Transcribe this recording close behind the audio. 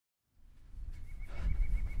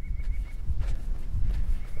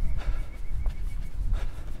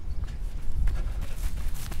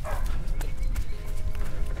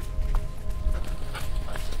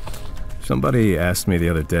Somebody asked me the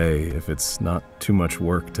other day if it's not too much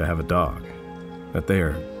work to have a dog, that they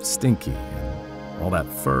are stinky and all that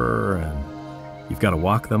fur, and you've got to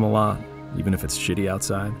walk them a lot, even if it's shitty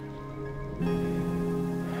outside.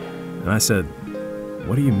 And I said,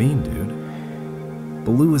 what do you mean, dude?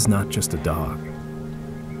 Balu is not just a dog.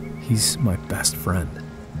 He's my best friend.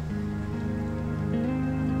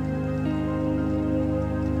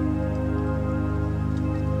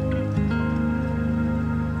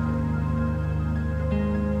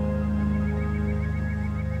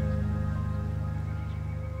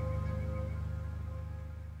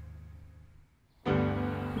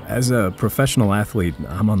 As a professional athlete,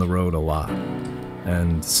 I'm on the road a lot,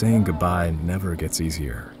 and saying goodbye never gets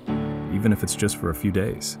easier, even if it's just for a few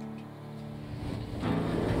days.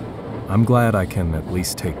 I'm glad I can at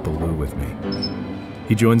least take Balu with me.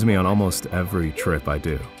 He joins me on almost every trip I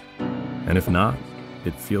do, and if not,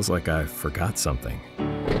 it feels like I forgot something.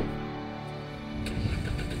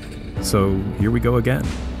 So here we go again,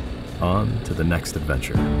 on to the next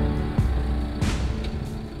adventure.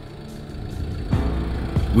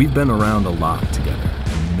 We've been around a lot together,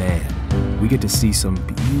 and man, we get to see some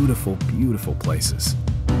beautiful, beautiful places.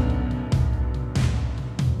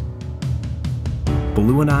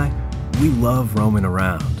 Balu and I, we love roaming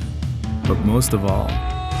around, but most of all,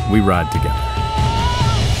 we ride together.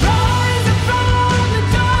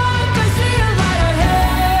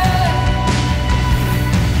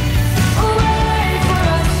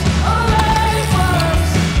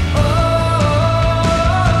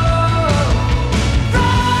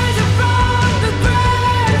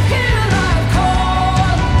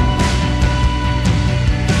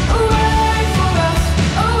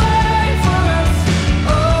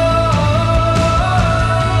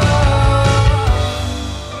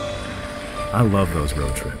 I love those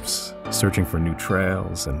road trips, searching for new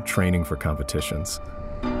trails and training for competitions.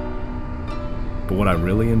 But what I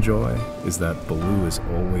really enjoy is that Balu is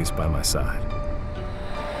always by my side.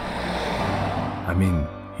 I mean,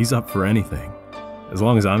 he's up for anything. As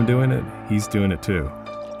long as I'm doing it, he's doing it too.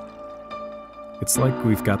 It's like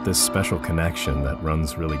we've got this special connection that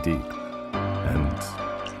runs really deep. And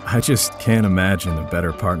I just can't imagine a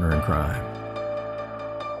better partner in crime.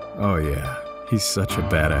 Oh yeah, he's such a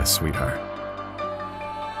badass sweetheart.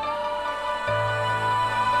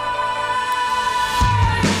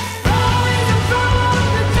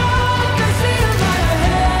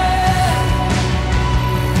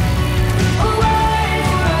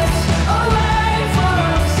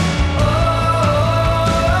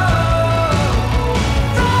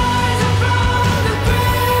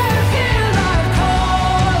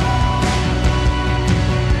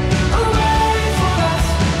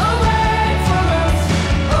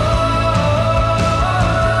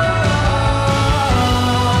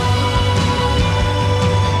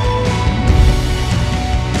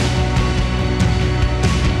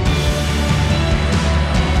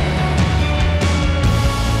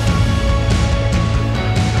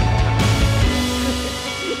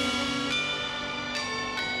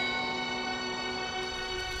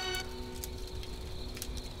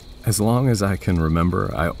 As long as I can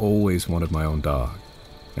remember, I always wanted my own dog,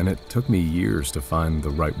 and it took me years to find the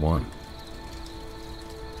right one.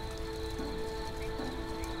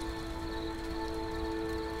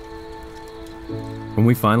 When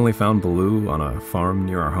we finally found Balu on a farm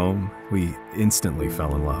near our home, we instantly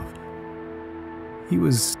fell in love. He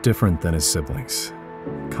was different than his siblings,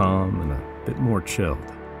 calm and a bit more chilled.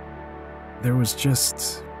 There was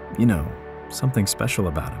just, something special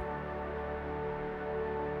about him.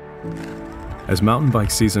 As mountain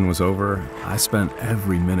bike season was over, I spent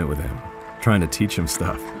every minute with him, trying to teach him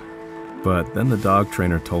stuff. But then the dog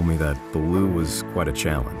trainer told me that Balu was quite a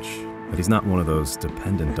challenge, that he's not one of those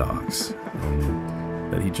dependent dogs,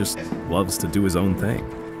 and that he just loves to do his own thing,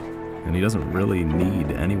 and he doesn't really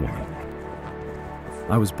need anyone.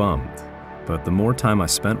 I was bummed, but the more time I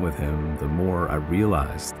spent with him, the more I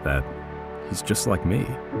realized that he's just like me.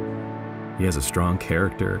 He has a strong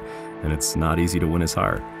character, and it's not easy to win his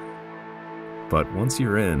heart. But once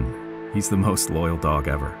you're in, he's the most loyal dog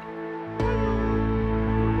ever.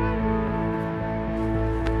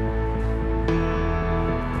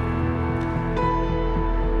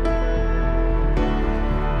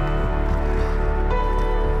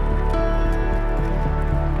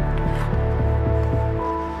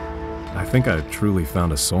 I think I truly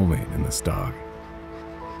found a soulmate in this dog.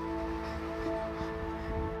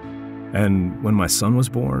 And when my son was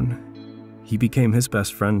born, he became his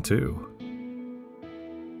best friend too.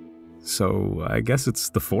 So I guess it's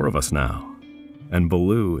the four of us now, and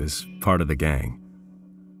Balu is part of the gang.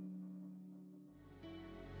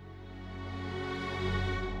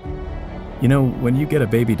 You know, when you get a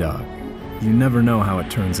baby dog, you never know how it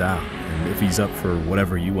turns out and if he's up for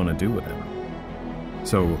whatever you want to do with him.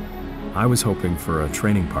 So I was hoping for a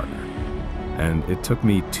training partner, and it took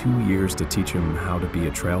me 2 years to teach him how to be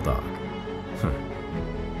a trail dog.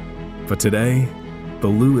 But today,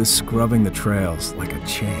 Balu is scrubbing the trails like a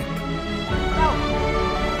champ.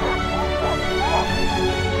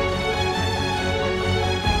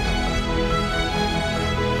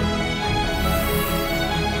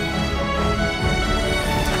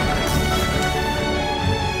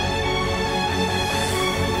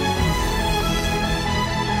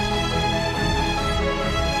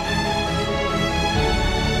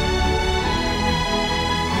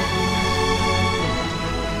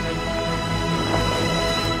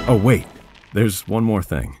 Oh wait, there's one more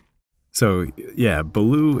thing. So yeah,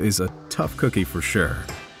 Balu is a tough cookie for sure,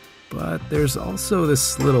 but there's also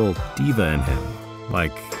this little diva in him.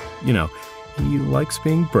 Like, you know, he likes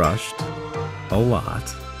being brushed a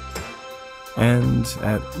lot, and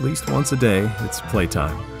at least once a day it's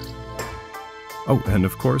playtime. Oh, and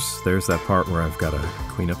of course there's that part where I've got to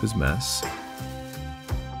clean up his mess.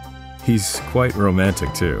 He's quite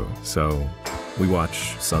romantic too, so we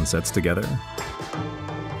watch sunsets together.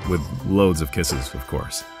 With loads of kisses, of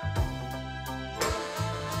course.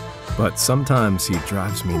 But sometimes he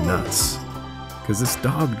drives me nuts, because this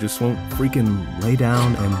dog just won't freaking lay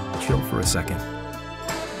down and chill for a second.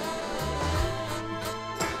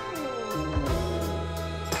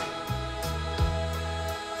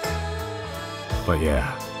 But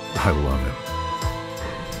yeah, I love him.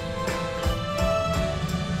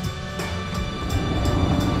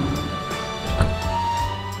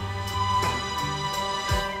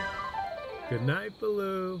 Good night,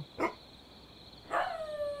 Balu.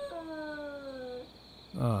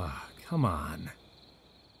 Ah, come on.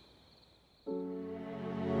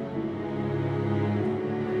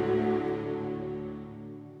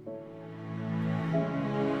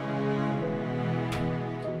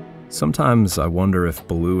 Sometimes I wonder if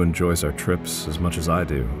Balu enjoys our trips as much as I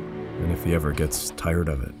do, and if he ever gets tired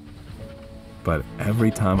of it. But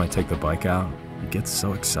every time I take the bike out, he gets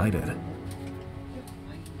so excited.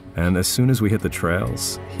 And as soon as we hit the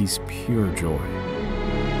trails, he's pure joy.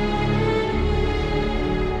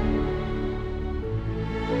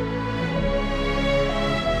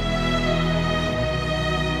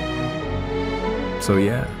 So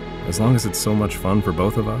yeah, as long as it's so much fun for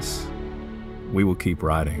both of us, we will keep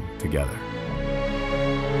riding together.